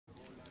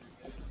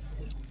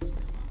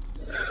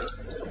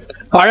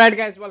Alright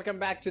guys, welcome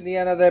back to the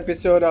another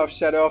episode of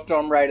Shadow of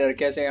Tomb Raider.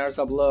 कैसे हैं यार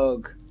सब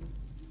लोग?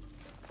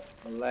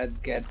 Let's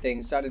get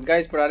things started.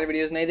 Guys, पुराने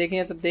वीडियोस नहीं देखे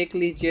हैं तो देख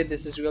लीजिए.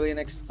 This is really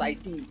an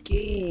exciting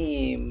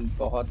game.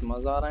 बहुत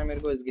मजा आ रहा है मेरे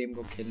को इस गेम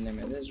को खेलने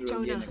में. This is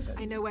really an exciting.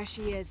 I know where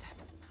she is.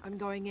 I'm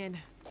going in.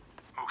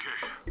 Okay,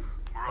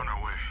 we're on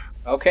our way.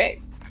 Okay.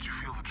 Did you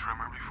feel the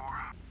tremor before?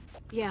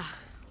 Yeah,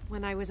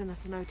 when I was in the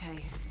cenote,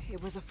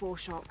 it was a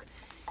foreshock.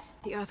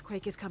 The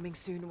earthquake is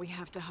coming soon. We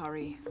have to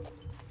hurry.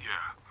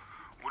 Yeah.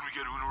 When we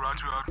get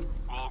Unuratu out,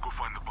 we'll all go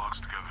find the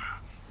box together.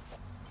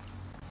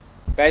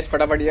 Guys,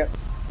 फटाफट ये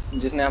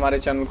जिसने हमारे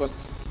channel को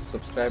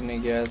subscribe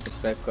नहीं किया है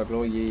subscribe कर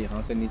लो. ये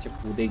यहाँ से नीचे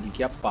कूदेगी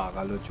क्या?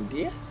 पागल हो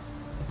चुकी है?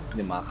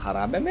 दिमाग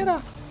खराब है मेरा.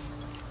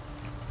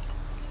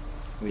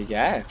 ये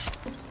क्या है?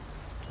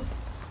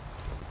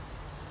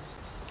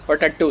 और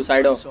टट्टू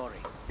साइड हो.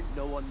 Sorry,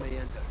 no one may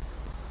enter.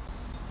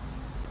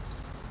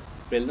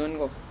 पेल दो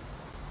इनको.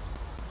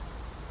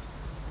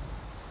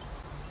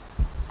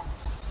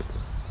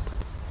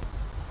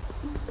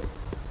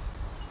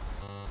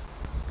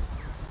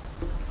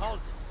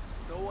 Halt!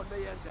 No one may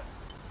enter.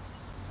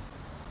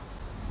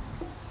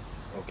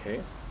 Okay.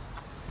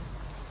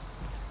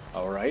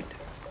 All right.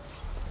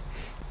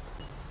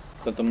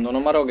 तो तुम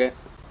दोनों मरोगे.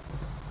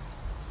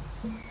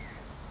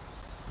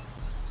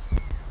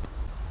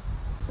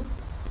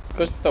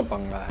 कुछ तो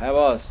पंगा है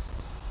बॉस.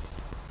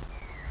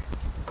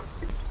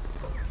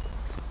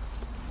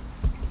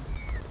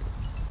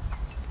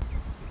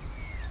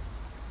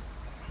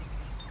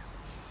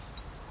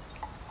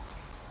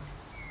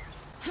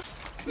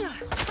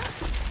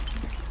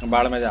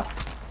 बाढ़ में जा.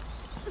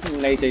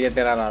 नहीं चाहिए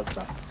तेरा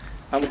रास्ता.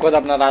 हम खुद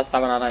अपना रास्ता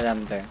बनाना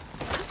जानते हैं.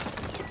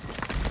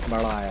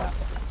 बड़ा आया.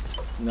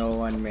 नो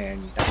वन में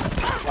एंटर.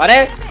 अरे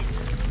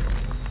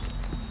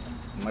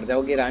मर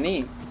जाओगी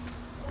रानी.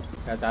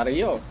 क्या चाह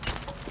रही हो?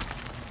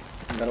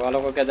 घर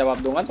वालों को क्या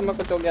जवाब दूंगा तुम्हें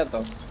कुछ हो गया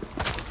तो.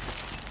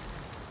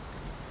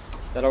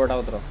 चलो बेटा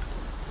उतरो.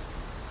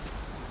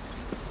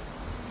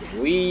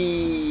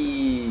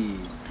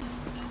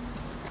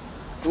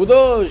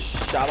 कूदो.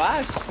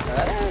 शाबाश.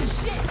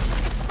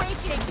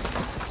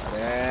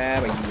 अरे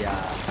भैया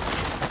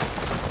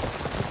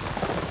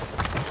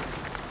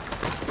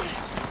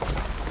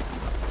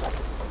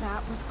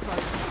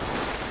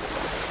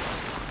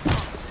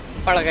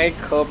पड़ गई.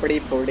 खोपड़ी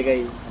फूट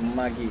गई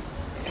अम्मा की.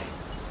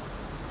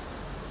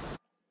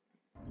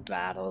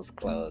 That was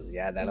close.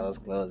 Yeah, that was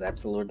close.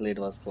 Absolutely, it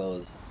was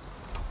close.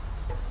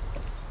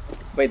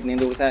 भाई इतनी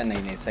दूर से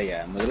नहीं सही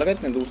है. मुझे लगा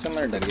इतनी दूर से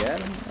मैं डर गया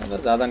यार.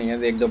 अगर ज़्यादा नहीं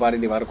है. एक दो बार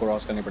दीवार को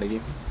क्रॉस करनी पड़ेगी.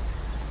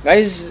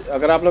 गाइज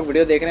अगर आप लोग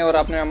वीडियो देख रहे हैं और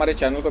आपने हमारे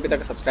चैनल को अभी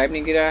तक सब्सक्राइब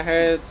नहीं किया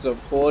है तो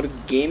फॉर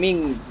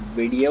गेमिंग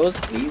वीडियोस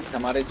प्लीज़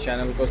हमारे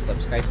चैनल को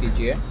सब्सक्राइब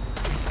कीजिए.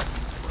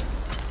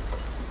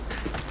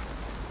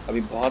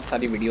 अभी बहुत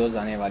सारी वीडियोस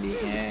आने वाली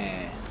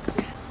हैं.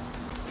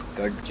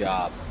 Good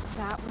job.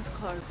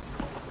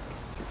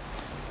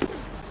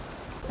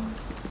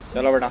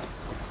 चलो बेटा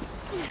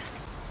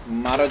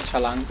मारो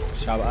छलांग.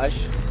 शाबाश.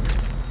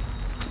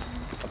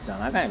 अब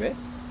जाना कहाँ है बे?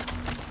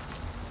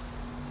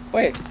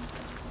 ओए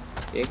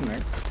एक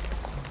मिनट.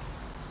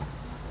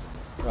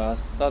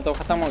 रास्ता तो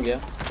खत्म हो गया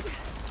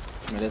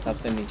मेरे हिसाब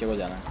से. नीचे को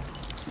जाना है.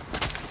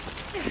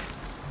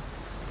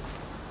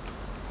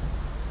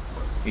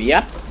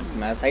 या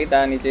मैं सही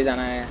था. नीचे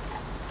जाना है.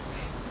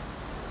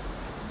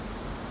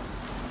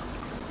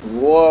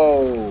 वो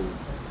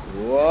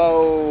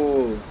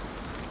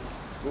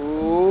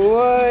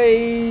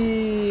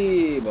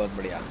बहुत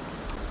बढ़िया.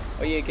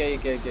 और ये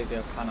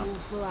क्या खाना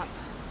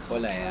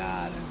बोला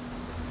यार.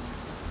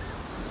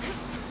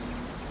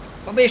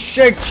 अबे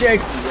शिट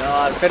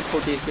यार. फिर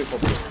फूटी इसकी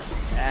खोपड़ी.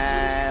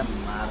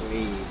 मार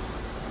ली.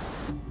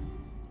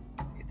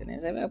 इतने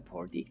से मैं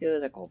फूटी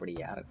के खोपड़ी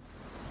यार.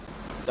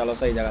 चलो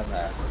सही जगह से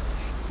आया.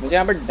 मुझे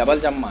यहाँ पे डबल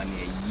जंप मारनी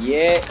है.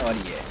 ये और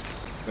ये.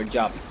 Good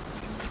job.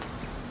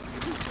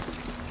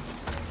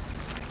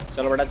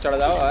 चलो बेटा चढ़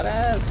जाओ.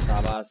 अरे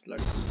शाबाश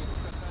लड़की.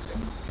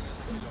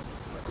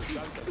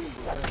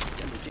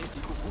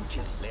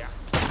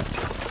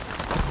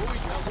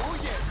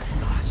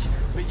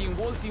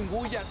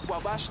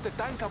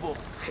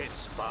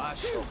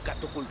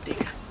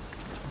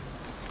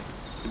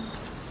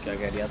 क्या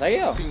कह रहा था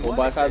ये?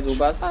 उबासा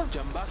जुबासा.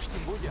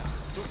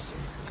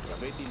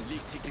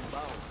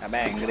 अबे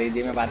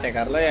अंग्रेजी में बातें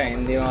कर लो या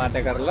हिंदी में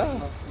बातें कर लो.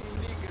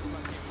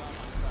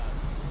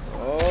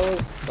 ओ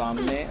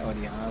सामने. और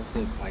यहाँ से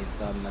भाई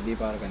साहब नदी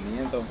पार करनी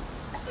है तो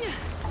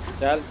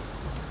चल.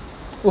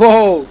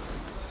 वो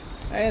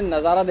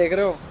नज़ारा देख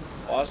रहे हो?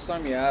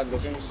 ऑसम यार.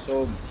 Looking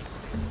so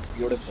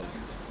beautiful.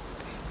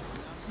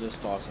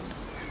 Just awesome.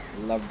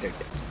 Loved it.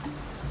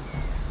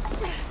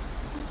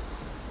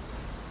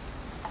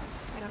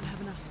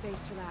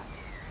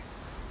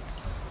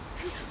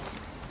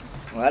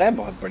 अरे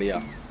बहुत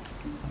बढ़िया.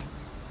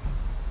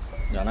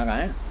 जाना कहाँ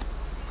है?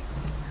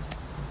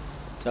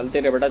 चलती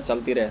रहे बेटा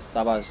चलती रहे.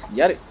 शाबाश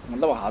यार.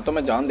 मतलब हाथों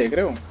में जान देख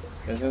रहे हो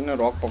कैसे उसने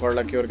रॉक पकड़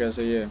रखी और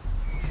कैसे ये.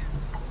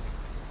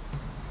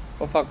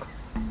 Oh fuck.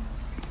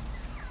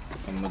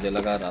 मुझे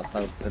लगा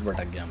रास्ता फिर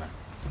भटक गया मैं.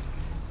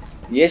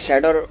 ये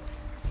शैडो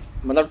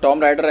मतलब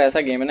टॉम राइडर ऐसा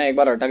गेम है ना, एक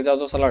बार अटक जाओ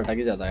तो साला अटक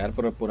ही जाता है यार,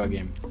 पूरा पूरा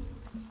गेम।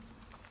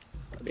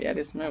 अरे यार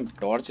इसमें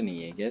टॉर्च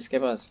नहीं है क्या इसके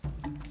पास?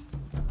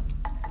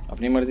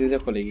 अपनी मर्जी से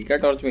खोलेगी क्या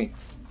टॉर्च भी?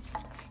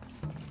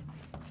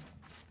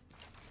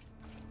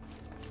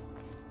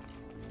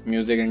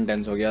 म्यूजिक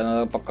इंटेंस हो गया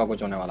ना, पक्का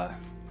कुछ होने वाला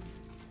है।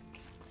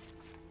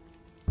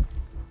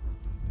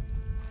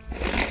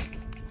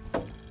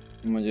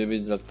 मुझे भी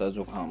लगता है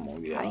जुकाम हो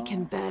गया। I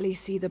can barely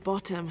see the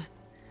bottom.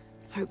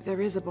 Hope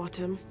there is a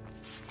bottom.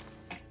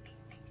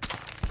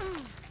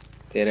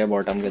 तेरे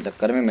बॉटम के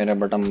चक्कर में मेरे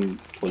बॉटम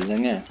फूल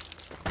जाएंगे।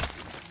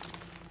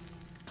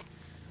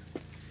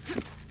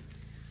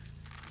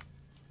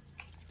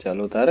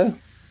 चलो उतर।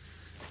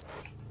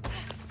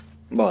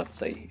 बहुत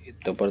सही,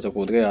 इतने ऊपर से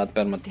कूद गए, हाथ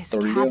पैर मत This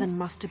तोड़ लियो। cavern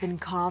must have been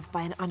carved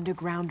by an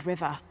underground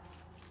river.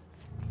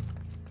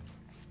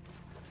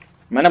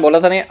 मैंने बोला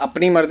था नहीं,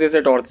 अपनी मर्जी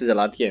से टॉर्च से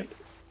जलाती है।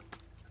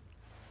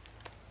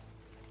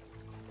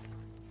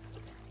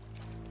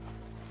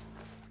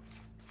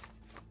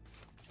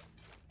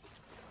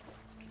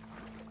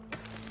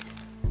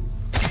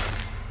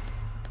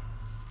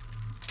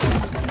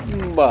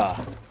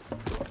 वाह,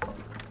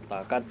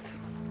 ताकत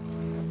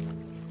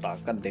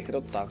ताकत देख रहे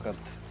हो, ताकत।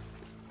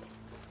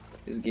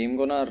 इस गेम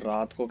को ना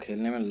रात को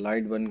खेलने में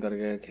लाइट बंद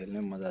करके खेलने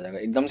में मजा आ जाएगा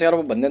एकदम से यार।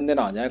 वो बंदे बंदे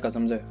ना आ जाए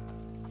कसम से,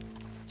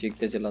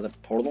 चीखते चिल्लाते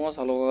फोड़ दूंगा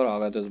सालों को। अगर आ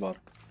गए तो इस बार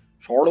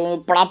छोड़ दूंगा,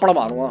 पड़ा पड़ा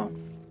मारूंगा।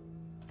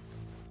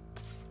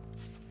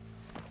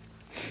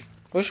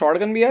 वो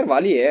शॉटगन भी यार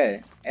वाली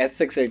है,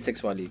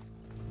 S686 वाली।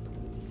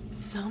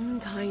 Some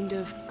kind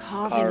of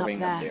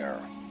carving up there.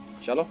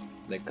 चलो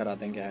देख कर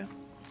आते हैं क्या है।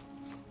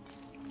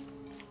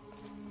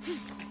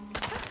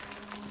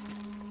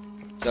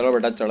 चलो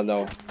बेटा चढ़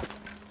जाओ।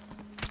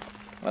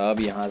 अब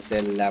यहाँ से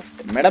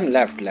left madam,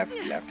 left left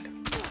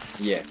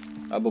left. ये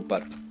अब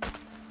ऊपर,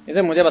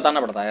 इसे मुझे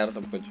बताना पड़ता है यार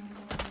सब कुछ।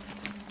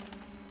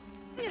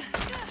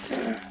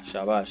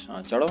 शाबाश,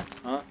 हाँ चढ़ो,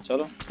 हाँ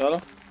चलो चलो,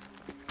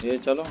 ये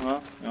चलो,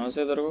 हाँ यहाँ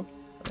से इधर को।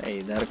 अरे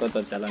इधर को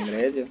तो चल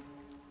अंग्रेज।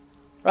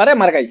 अरे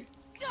मर गई,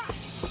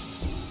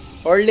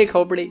 होल्डी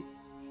खोपड़ी।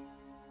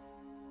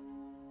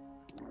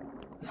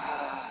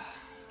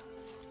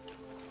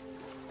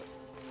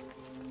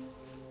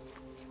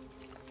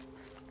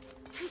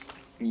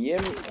 ये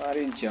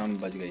अरे जान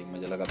बच गई,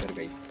 मुझे लगा फिर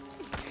गई।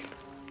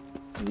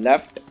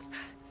 लेफ्ट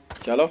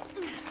चलो,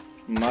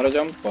 मारो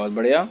जंप, बहुत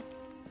बढ़िया।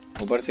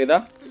 ऊपर सीधा,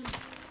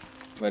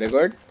 वेरी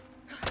गुड।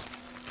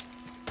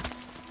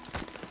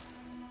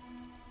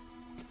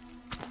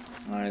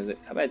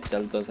 अबे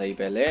चल तो सही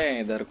पहले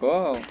इधर को,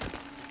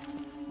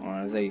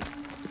 हाँ सही।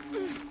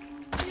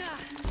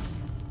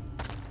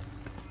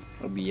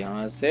 अब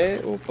यहाँ से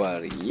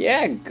ऊपर,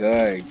 ये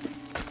गुड।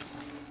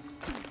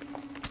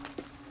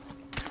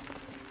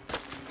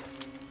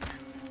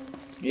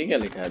 ये क्या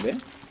लिखा है बे?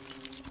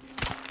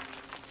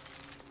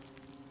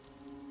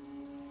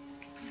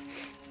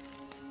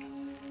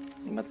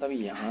 मतलब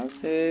यहाँ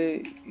से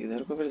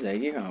इधर को फिर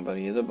जाएगी कहाँ पर?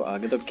 ये तो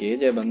आगे तो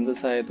केज है, बंद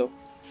सा है तो।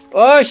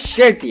 ओह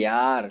शिट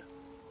यार,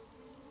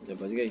 मुझे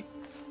बच गई।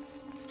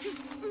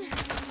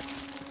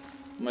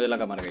 मुझे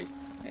लगा मर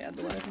गई यार,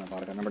 दोबारा इतना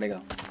पार करना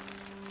पड़ेगा।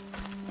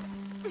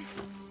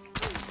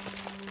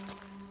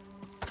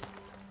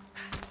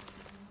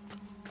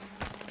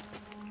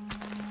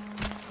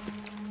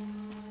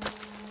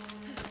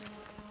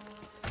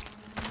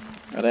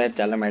 अरे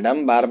चल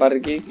मैडम, बार बार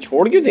की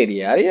छोड़ क्यों दे रही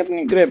है यार ये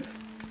अपनी ग्रिप?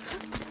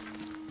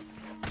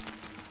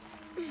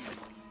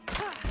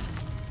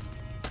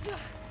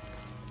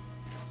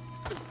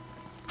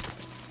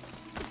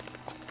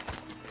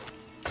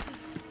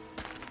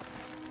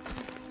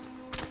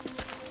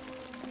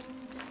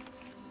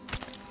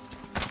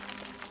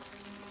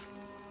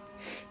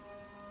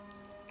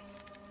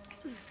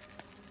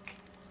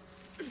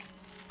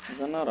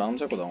 ना आराम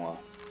से कूदाऊंगा।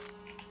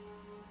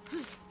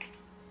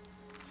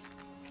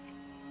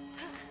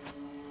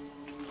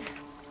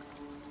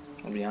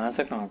 अब यहाँ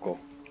से कहाँ को?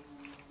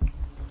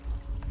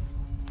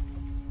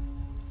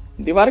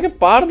 दीवार के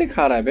पार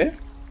दिखा रहा है बे।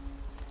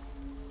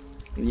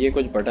 ये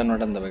कुछ बटन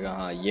वटन दबेगा,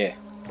 हाँ ये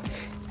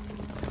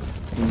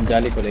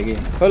जाली खुलेगी,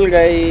 खुल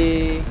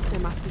गई।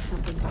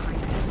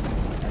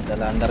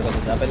 चल अंदर को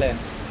जा पहले।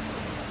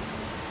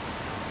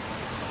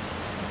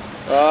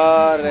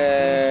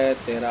 अरे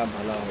तेरा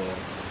भला हो,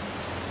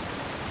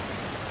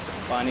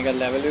 पानी का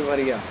लेवल भी भर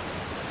गया।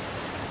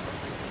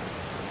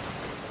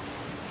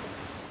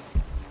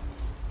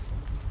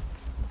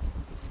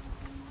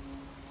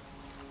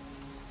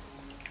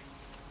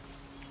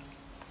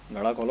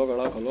 घड़ा खोलो,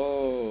 घड़ा खोलो।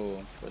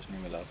 कुछ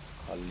नहीं मिला,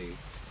 खाली।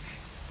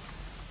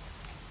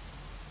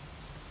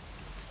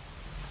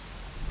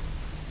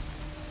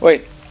 ओए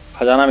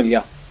खजाना मिल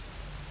गया,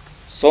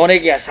 सोने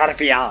की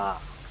अशर्फिया,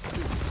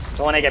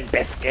 सोने के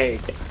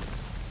बिस्किट।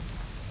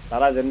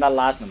 सारा जिंदा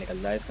लाश ना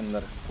निकल जाए इसके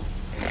अंदर।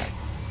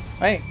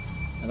 भाई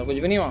तो कुछ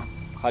भी नहीं हुआ,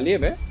 खाली है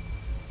बे।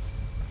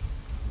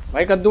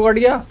 भाई कद्दू कट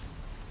गया,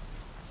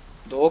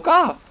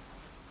 धोखा।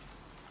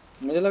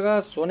 मुझे लगा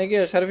सोने की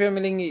अशर्फिया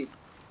मिलेंगी,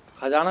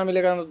 खजाना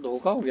मिलेगा, तो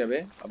धोखा हो गया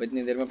बे। अब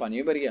इतनी देर में पानी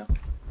भी भर गया।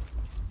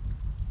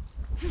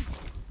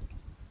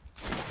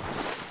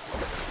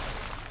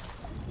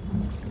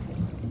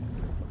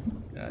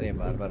 यार ये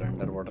बार बार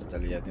अंडर वाटर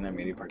चली जाती ना,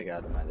 मेरी फट के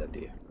हाथ में आ जाती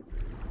है।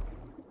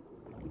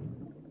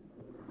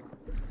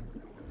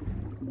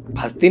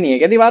 फंसती नहीं है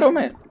क्या दीवारों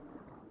में?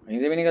 कहीं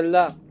से भी निकल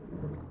जा।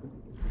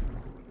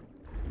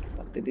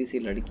 पतली सी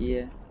लड़की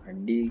है,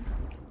 हड्डी।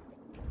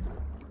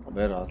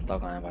 अबे रास्ता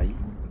कहाँ है भाई?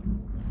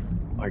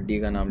 हड्डी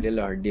का नाम ले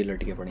लो, हड्डी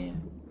लटके पड़ी है।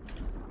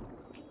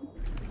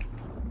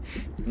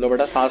 लो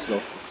बेटा सांस लो।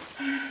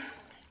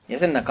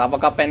 ऐसे नकाब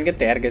वकाब पहन के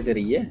तैर कैसे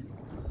रही है?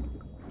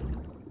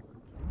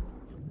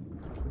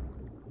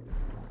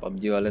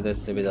 पबजी वाले तो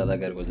इससे भी ज्यादा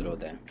गैर गुजरे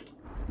होते हैं,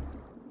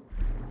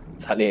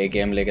 साले एक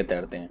गेम लेके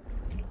तैरते हैं।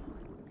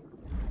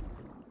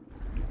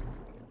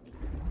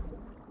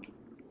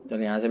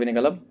 चल यहाँ से भी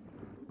निकल अब।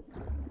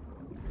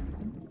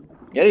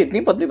 यार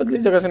इतनी पतली पतली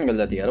जगह से निकल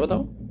जाती है यार,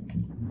 बताओ।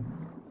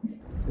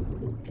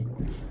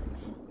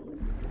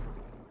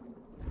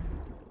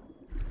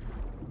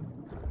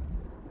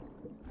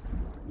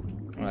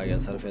 आ गया,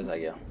 सरफेस आ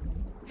गया।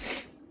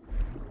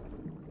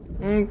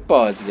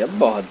 पहुंच गया,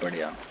 बहुत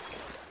बढ़िया।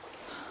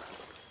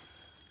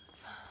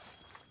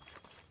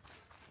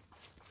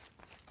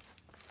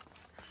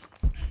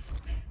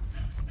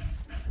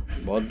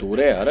 बहुत दूर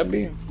है यार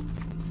अभी।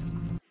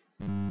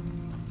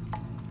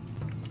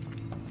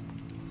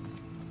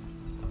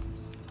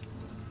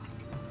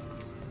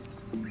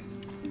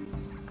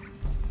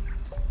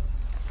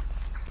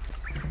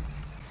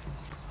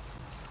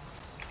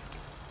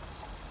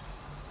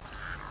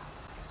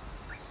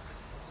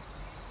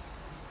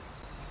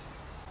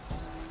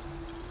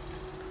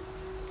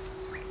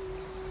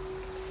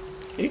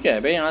 ठीक है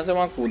भाई, यहाँ से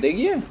वहां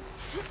कूदेगी है?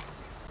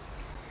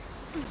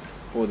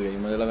 कूद गई,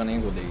 मुझे लगा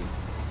नहीं कूदेगी।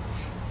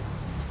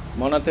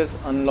 मोनाथिस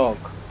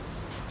अनलॉक।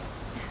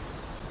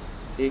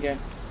 ठीक है,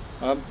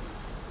 अब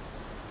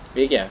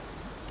ये क्या है?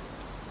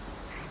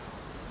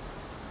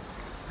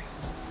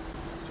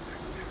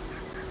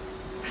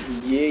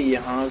 ये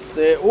यहाँ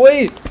से,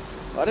 ओए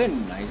अरे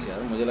नाइस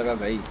यार, मुझे लगा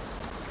गई।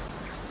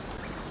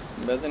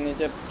 वैसे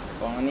नीचे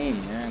पानी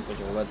है,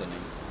 कुछ होगा तो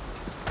नहीं।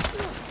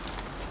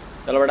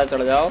 चलो बेटा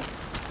चढ़ जाओ।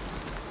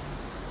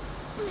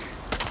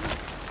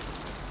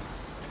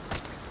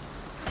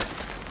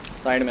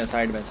 साइड में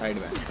साइड में साइड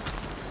में।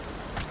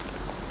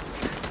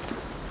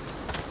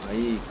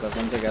 भाई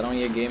कसम से कह रहा हूँ,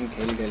 ये गेम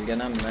खेल खेल के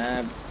ना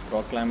मैं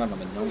रॉक क्लाइंबर ना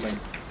बन जाऊँ कहीं।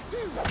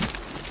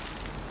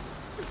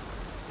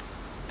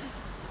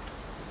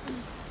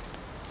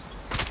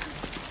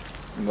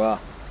 वाह,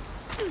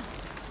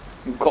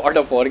 गॉड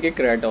ऑफ वॉर की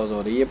क्रेटोस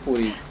हो रही है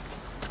पूरी।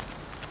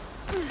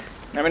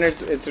 I mean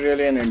it's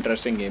really an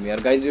interesting game यार,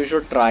 guys you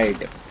should try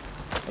it।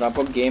 अगर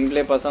आपको गेम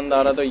प्ले पसंद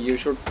आ रहा तो you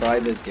should try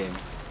this game।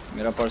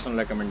 मेरा पर्सनल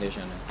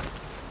रिकमेंडेशन है।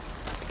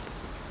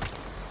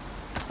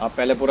 आप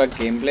पहले पूरा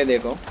गेम प्ले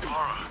देखो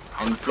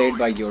and play it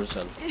by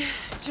yourself।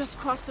 Just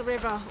cross the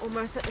river,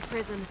 almost at the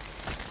prison.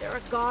 There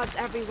are guards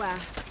everywhere.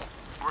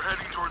 We're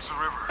heading towards the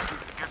river.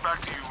 Get back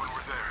to you when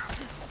we're there.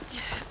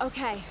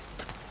 Okay.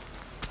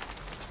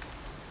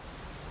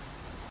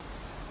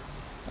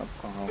 अब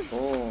कहाँ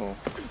हो?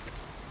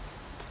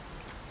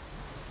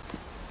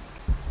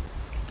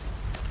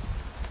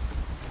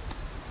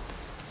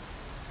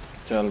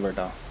 चल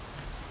बेटा।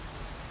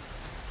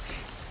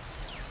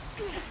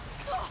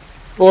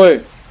 ओए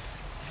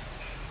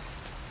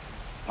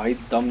भाई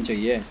दम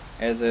चाहिए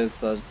ऐसे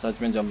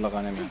सच में जंप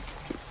लगाने में।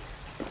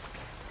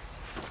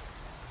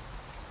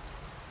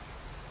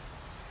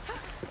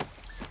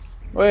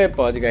 ओए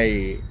पहुंच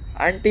गई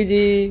aunty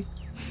ji.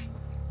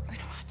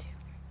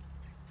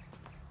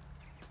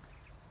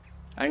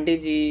 Aunty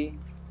ji.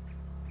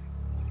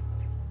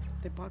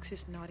 The box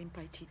is not in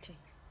Paititi.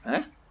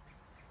 हैं?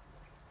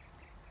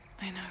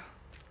 I know.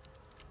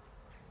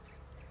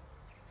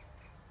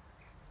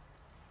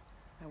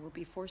 I will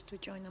be forced to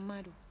join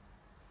Amaru.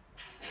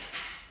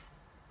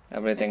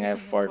 Everything I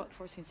fought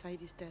for since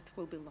Eidos' death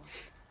will be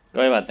lost.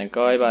 कोई बात नहीं,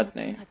 कोई बात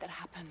नहीं। Let that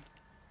happen.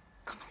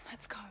 Come on,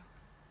 let's go.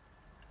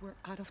 We're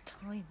out of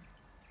time.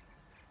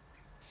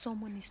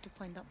 Someone needs to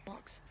find that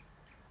box.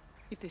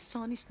 If the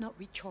sun is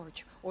not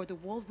recharged or the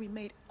world we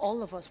made,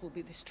 all of us will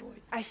be destroyed.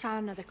 I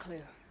found another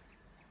clue.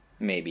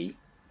 Maybe.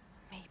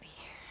 Maybe.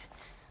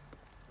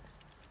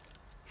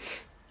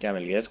 क्या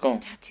मिल गया इसको?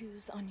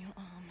 Tattoos on your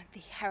arm,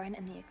 the heron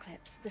and the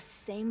eclipse. The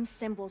same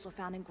symbols were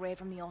found engraved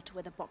from the altar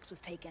where the box was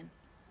taken.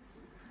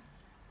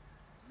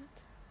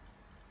 What?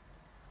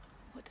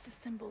 What do the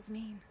symbols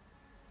mean?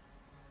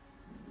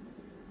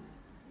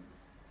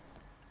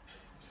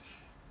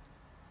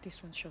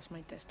 This one shows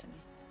my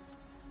destiny.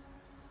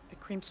 The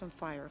crimson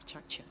fire of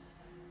Chakchil.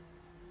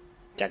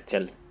 चल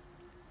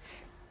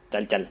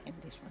चल चल। And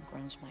this one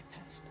grounds my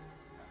past.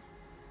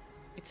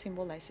 It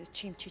symbolizes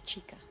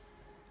Chimchichica,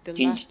 the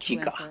Chinchichica. last true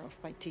emperor of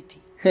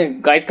Paititi.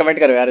 Guys comment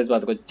करो यार इस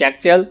बात को।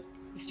 चल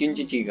His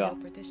चिंचिचिका।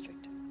 tomb is in the upper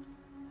district.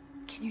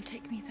 Can you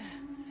take me there?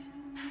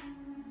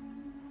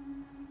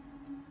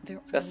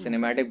 They're इसका all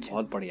cinematic over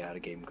बहुत बढ़िया है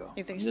गेम का।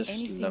 If there's Just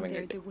anything loving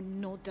there, it। they would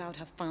no doubt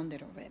have found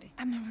it already.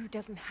 Amaru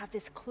doesn't have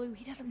this clue.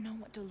 He doesn't know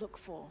what to look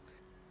for.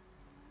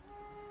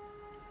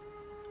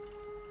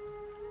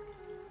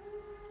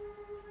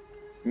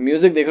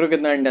 Music देख रहे हो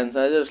कितना intense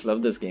है। Just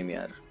love this game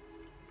यार,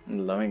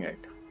 loving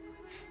it.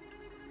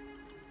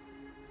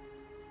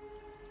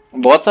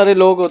 बहुत सारे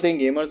लोग होते हैं,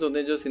 गेमर्स होते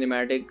हैं जो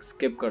सिनेमैटिक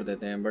स्किप कर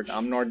देते हैं, but I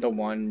am not the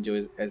one जो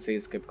ऐसे ही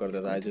स्किप कर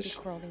देता है. I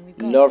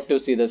just love to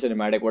see the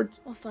cinematic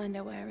what's We'll find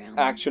our way around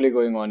them. Actually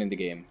going on in the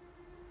game.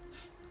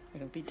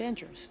 It'll be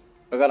dangerous.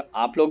 अगर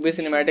आप लोग भी I'm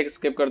सिनेमैटिक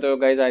स्किप करते हो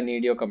guys, I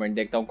need your comment.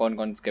 देखता हूँ कौन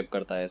कौन स्किप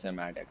करता है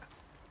सिनेमैटिक,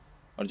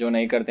 और जो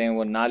नहीं करते हैं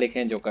वो ना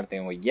लिखें, जो करते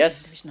हैं वो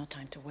yes. There's no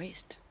time to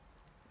waste.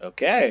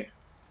 Okay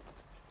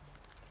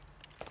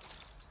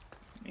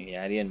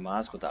यार, ये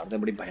मास्क उतार दे,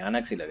 बड़ी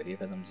भयानक सी लग रही है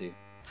कसम से.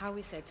 How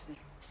is Edsley?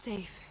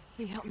 Safe.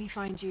 He helped me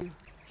find you.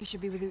 He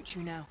should be with Uchu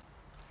now.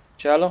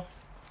 चलो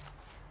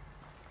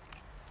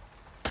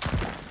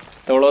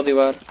तोड़ो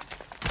दीवार.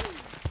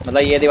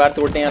 मतलब ये दीवार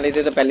टूटने वाली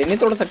थी तो पहले नहीं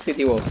तोड़ सकती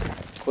थी वो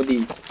खुद ही.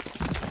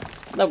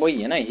 मतलब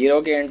वही है ना,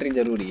 हीरो की एंट्री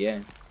जरूरी है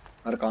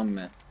हर काम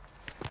में.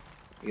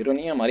 हीरो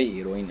नहीं है, हमारी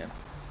हीरोइन है.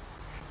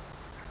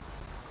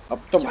 अब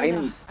तो भाई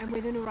Jonah, I'm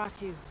with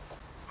Unuratu.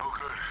 Oh,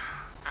 good.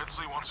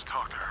 Edsley wants to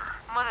talk to her.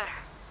 Mother,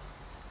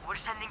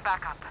 we're sending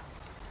backup.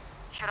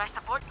 Should I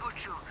support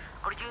Uchu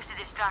or use the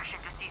distraction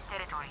to seize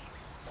territory?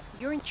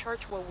 You're in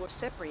charge while we're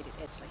separated,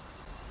 Edsley.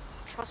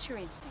 Trust your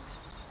instincts.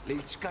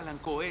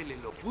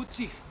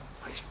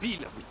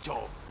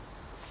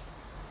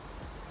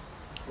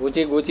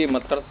 Gucci Gucci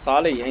मत कर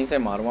साले, यहीं से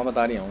मारूंगा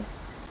बता रही हूँ.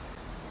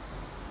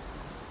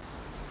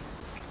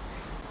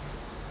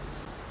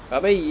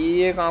 अबे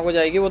ये कहाँ को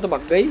जाएगी, वो तो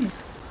भग गई.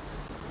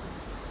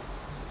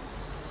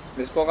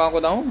 इसको कहाँ को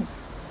दाऊं?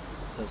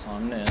 तो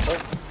सामने है तो.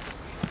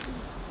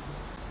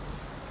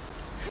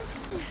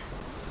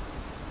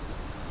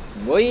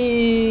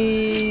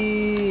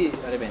 वही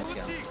अरे भैंस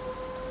क्या.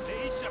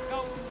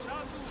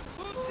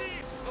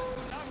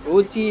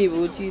 ऊंची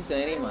ऊंची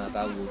तेरी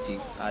माता ऊंची.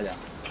 आजा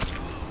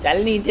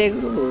चल नीचे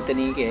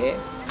उतनी के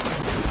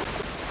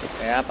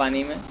गया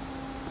पानी में.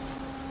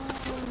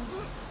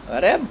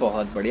 अरे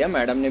बहुत बढ़िया,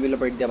 मैडम ने भी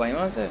लपेट दिया भाई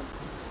वहां से.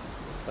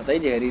 पता ही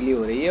जहरीली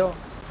हो रही है वो.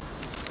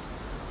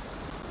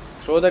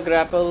 Throw the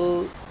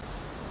grapple.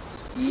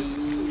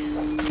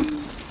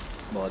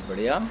 बहुत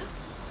बढ़िया.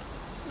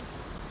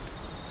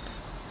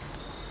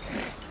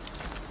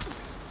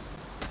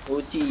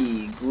 ऊंची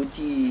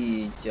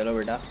गुची. चलो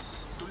बेटा,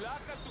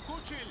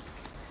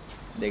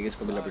 देख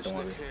इसको भी लपेटूंगा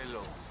अभी.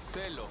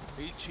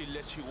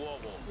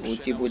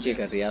 ऊंची पूछी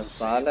कर रही है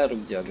साला.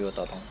 रुक जाके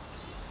बताता हूँ.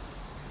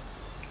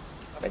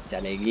 अबे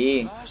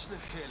चलेगी.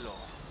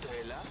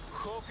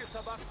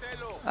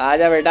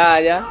 आजा बेटा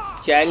आजा,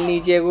 चल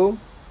नीचे को.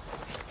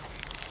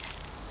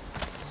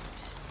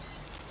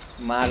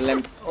 मार ले.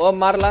 ओ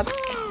मार ला.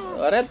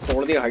 अरे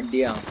तोड़ दी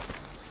हड्डियां.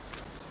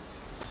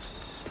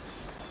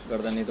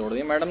 गर्दन नहीं तोड़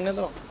दी मैडम ने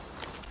तो.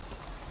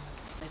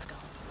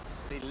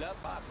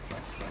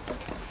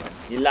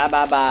 हिला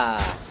बाबा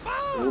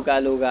लूगा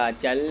लूगा.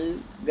 चल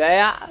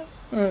गया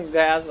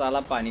गया साला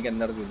पानी के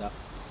अंदर कूदा.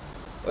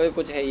 ओए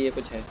कुछ है, ये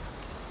कुछ है.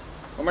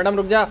 ओ मैडम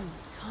रुक जा.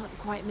 Can't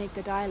quite make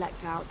the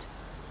dialect out.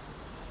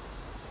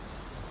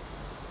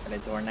 अरे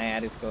छोड़ना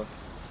यार इसको,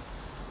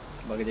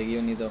 भग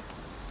जाएगी नहीं तो.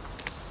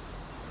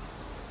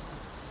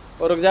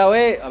 ओ रुक जा.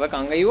 ओए अबे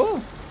कहाँ गई वो?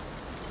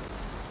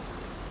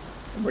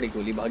 बड़ी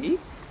गोली भागी.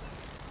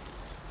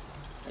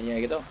 यहीं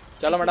आएगी तो.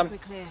 चलो madam.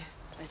 We're clear.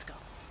 Let's go.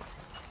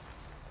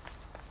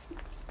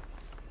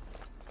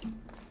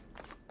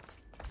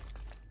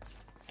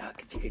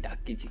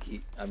 ढाकी चिकी.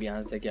 अब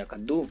यहाँ से क्या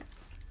कद्दू.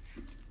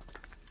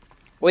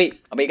 ओए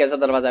अबे कैसा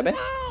दरवाजा है बे?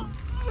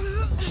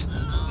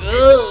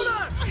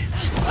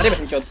 अरे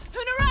बहनचोद.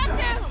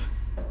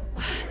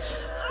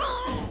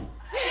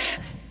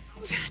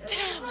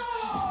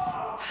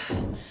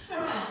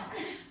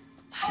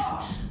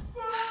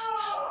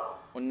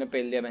 उनने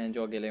पेल दिया बहन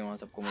जो अकेले वहां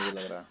सबको, मुझे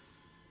लग रहा.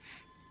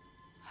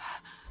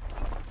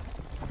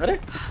 अरे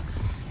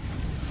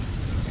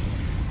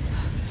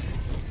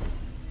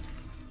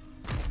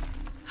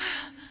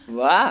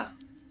वाह,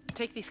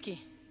 Take this key.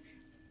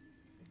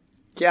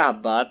 क्या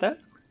बात है.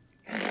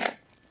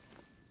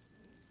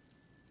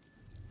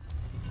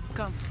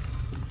 Come.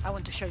 I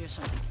want to show you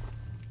something.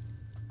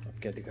 अब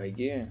क्या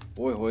दिखाएगी?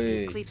 ओए होए.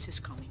 The eclipse is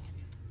coming.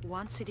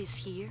 Once it is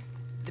here,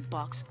 the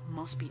box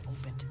must be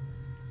opened.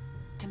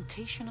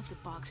 Temptation of the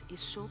box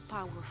is so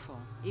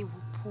powerful, it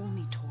will pull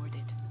me toward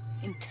it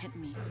and tempt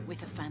me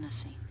with a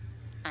fantasy,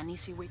 an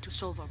easy way to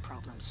solve our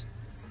problems.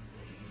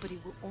 But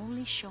it will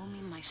only show me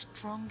my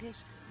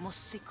strongest,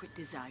 most secret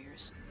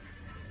desires.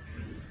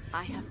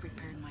 I have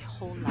prepared my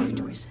whole life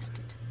to resist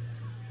it.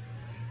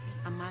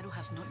 Amaru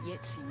has not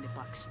yet seen the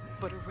box,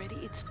 but already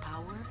its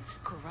power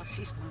corrupts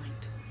his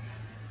mind.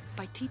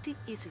 Paititi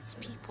is its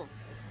people,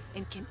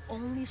 and can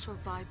only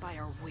survive by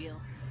our will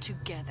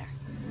together.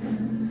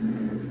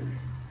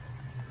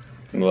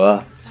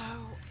 वाह. So,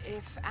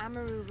 if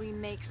Amaru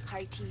remakes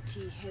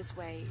Paititi his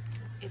way,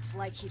 it's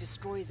like he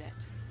destroys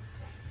it.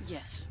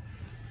 Yes.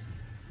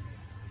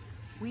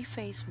 We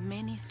face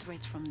many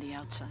threats from the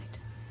outside,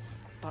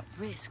 but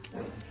risk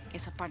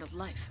is a part of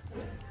life.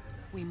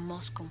 We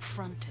must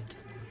confront it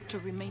to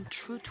remain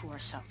true to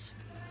ourselves.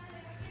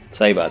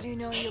 सही How बात. do you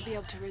know you'll be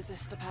able to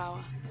resist the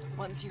power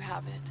once you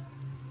have it?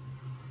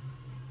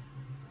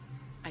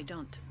 I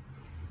don't.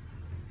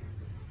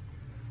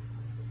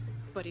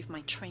 But if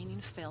my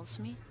training fails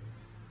me,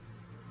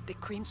 the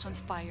Crimson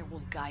Fire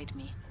will guide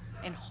me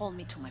and hold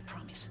me to my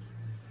promise.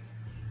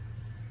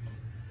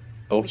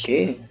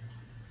 Okay.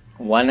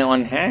 One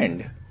on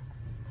hand.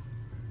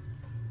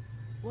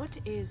 What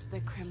is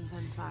the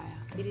Crimson Fire?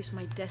 It is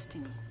my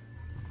destiny.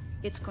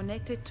 It's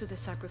connected to the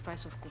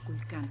sacrifice of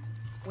Kukulkan.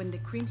 When the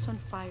Crimson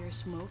Fire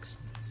smokes,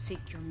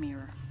 seek your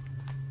mirror.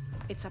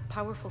 It's a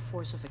powerful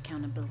force of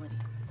accountability.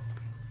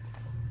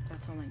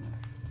 That's all I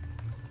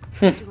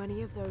know. Do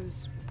any of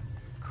those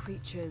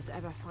creatures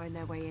ever find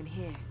their way in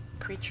here?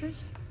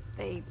 Creatures?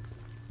 They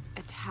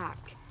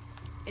attack.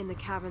 In the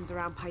caverns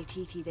around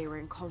Paititi, they were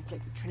in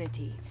conflict with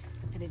Trinity.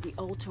 And at the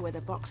altar where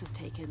the box was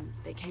taken,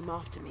 they came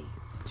after me.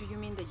 Do you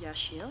mean the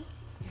Yashil?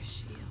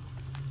 Yashil.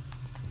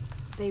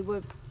 They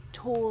were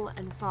tall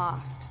and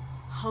fast,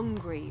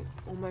 hungry,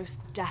 almost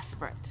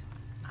desperate.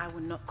 I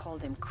would not call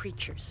them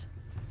creatures.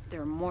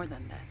 They're more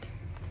than that.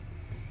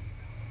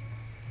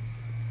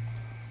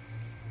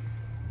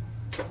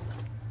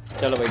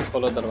 चलो भाई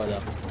खोलो दरवाजा।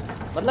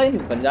 मतलब इन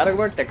बंजारों के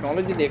पास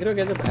technology देख रहे हो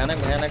कैसे भयानक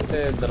भयानक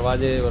से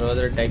दरवाजे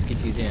टाइप की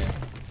चीजें हैं।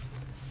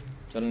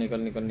 चल निकल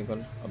निकल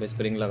निकल। अब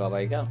स्प्रिंग लगा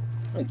भाई क्या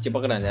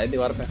चिपक ना जाए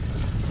दीवार पे।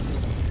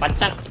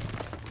 बच्चा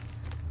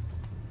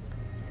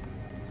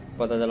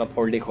पता चला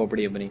फोल्डी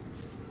खोपड़ी अपनी।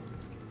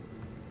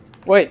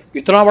 ओए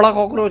इतना बड़ा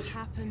cockroach.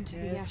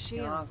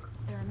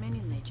 There are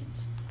many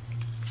legends.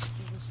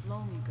 It was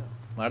long ago.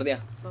 मार दिया।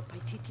 But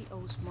Paititi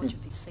owes much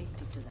of its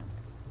safety to them.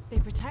 They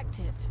protect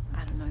it.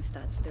 I don't know if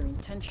that's their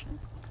intention,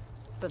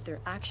 but their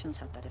actions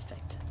have that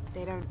effect.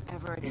 They don't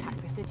ever attack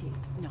the city.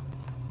 No.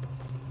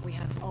 We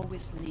have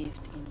always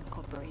lived in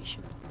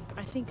cooperation.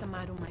 I think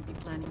Amado might be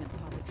planning a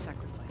public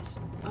sacrifice.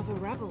 Of a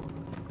rebel.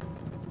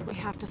 We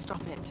have to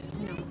stop it.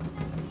 No,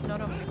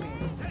 not of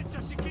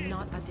Herrera.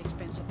 Not at the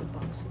expense of the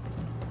box.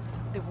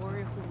 The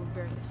warrior who will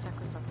bear the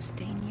sacrifice.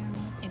 Stay near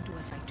me and do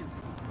as I do.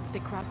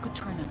 The crowd could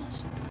turn on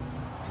us.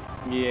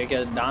 ये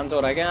क्या dance हो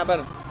रहा है क्या यहाँ पर?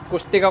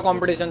 कुश्ती का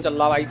कंपटीशन चल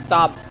रहा भाई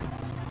साहब।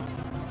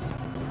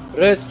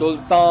 रे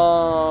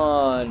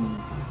सुल्तान।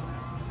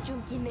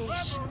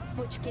 Junkinesh,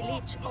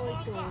 Muchkilich,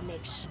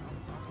 Oldonesh.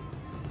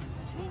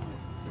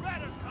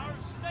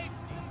 Radicar's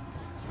safety,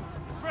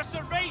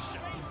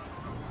 preservation,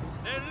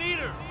 their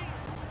leader.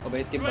 अब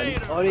इसकी बलि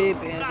और ये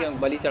भैंस की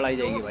बलि चढ़ाई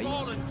जाएगी भाई।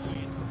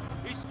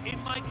 Is in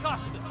my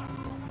custody.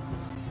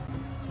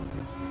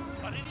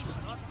 But it is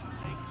not too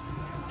late to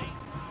save.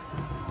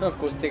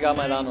 कुश्ती का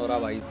मैदान हो रहा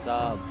भाई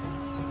साहब।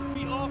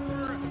 We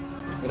offer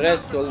रे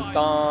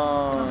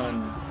सुल्तान।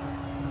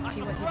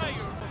 See what he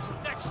does.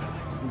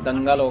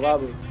 दंगल होगा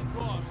अब।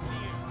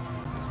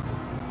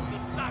 The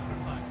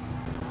sacrifice.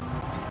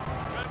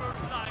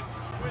 Trevor's life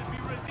will be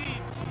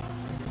redeemed.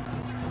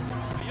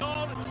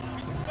 Beyond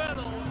his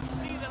fellows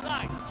see the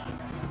light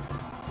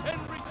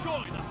and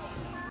rejoin us.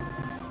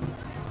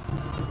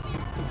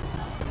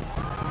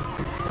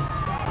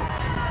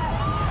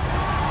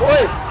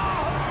 ओए!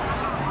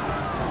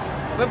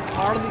 अबे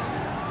फाड़ दी।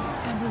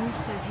 Amu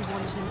said he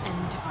wanted an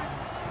end to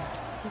violence.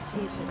 He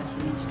sees it as a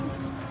means to an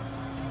end.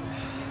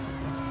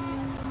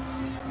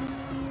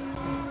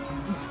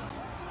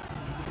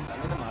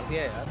 मैंने मार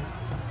दिया यार।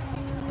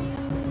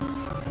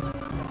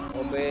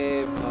 अबे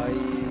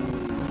भाई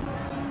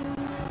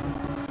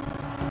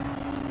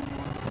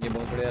ये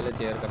भोसड़े वाले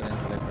चेयर कर रहे हैं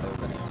साले खड़े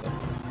होकर यहाँ पर।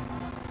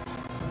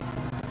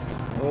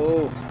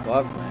 ओह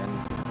फक मैन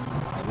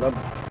मतलब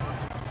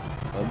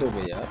हद हो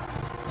गई यार।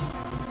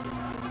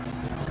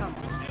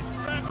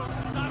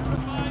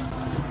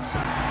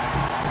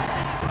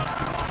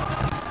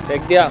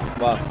 फेंक दिया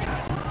वाह।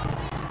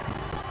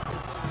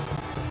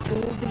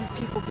 All these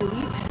people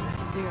believe him.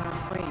 They are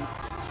afraid,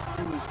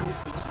 and with good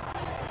reason.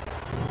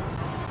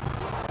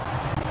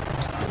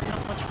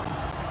 Not much fun.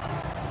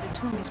 The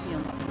tomb is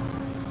beyond that door.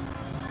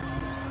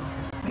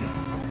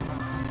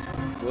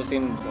 वो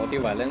सीन बहुत ही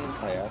वायलेंट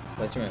था यार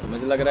सच में।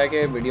 मुझे लग रहा है कि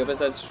वीडियो पे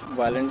सच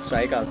वायलेंट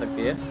स्ट्राइक आ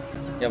सकती है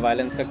या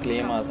वायलेंस का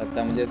क्लेम आ सकता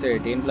है। मुझे इसे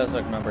 18+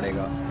 रखना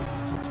पड़ेगा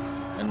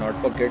एंड नॉट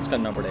फॉर किड्स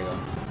करना पड़ेगा।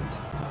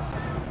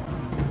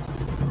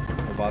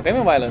 वाकई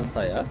में वायलेंस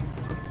था यार,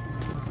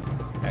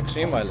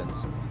 extreme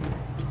violence.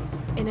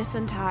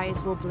 Innocent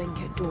eyes will blink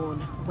at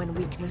dawn when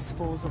weakness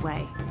falls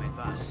away.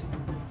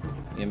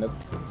 ये मैं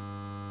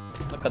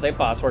कतई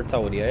पासवर्ड सा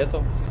हो रही है ये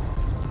तो।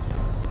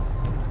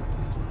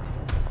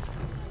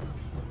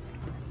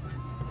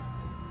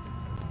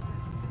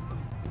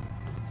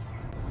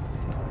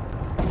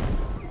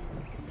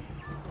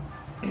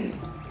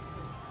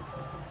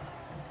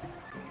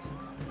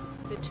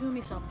 The tomb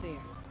is up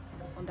there,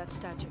 on that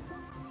statue.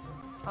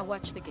 I'll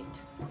watch the gate.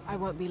 I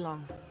won't be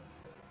long.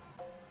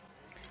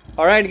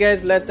 Alright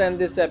guys, let's end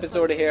this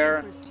episode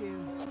here.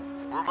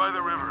 We're by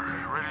the river,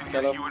 ready to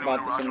चलो get you and बात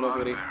तो सुन लो Unuratu out of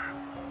पूरी। there.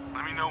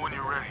 Let me know when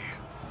you're ready.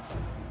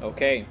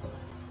 Okay.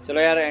 चलो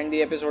यार and the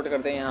episode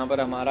करते हैं यहाँ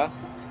पर हमारा।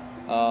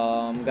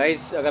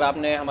 गाइस अगर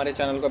आपने हमारे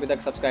चैनल को अभी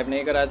तक सब्सक्राइब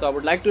नहीं करा है तो I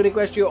would like to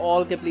request you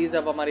all कि प्लीज़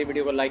आप हमारी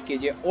वीडियो को लाइक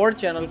कीजिए और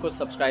चैनल को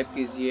सब्सक्राइब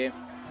कीजिए।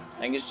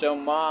 Thank you so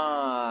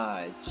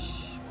much.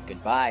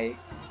 Good bye.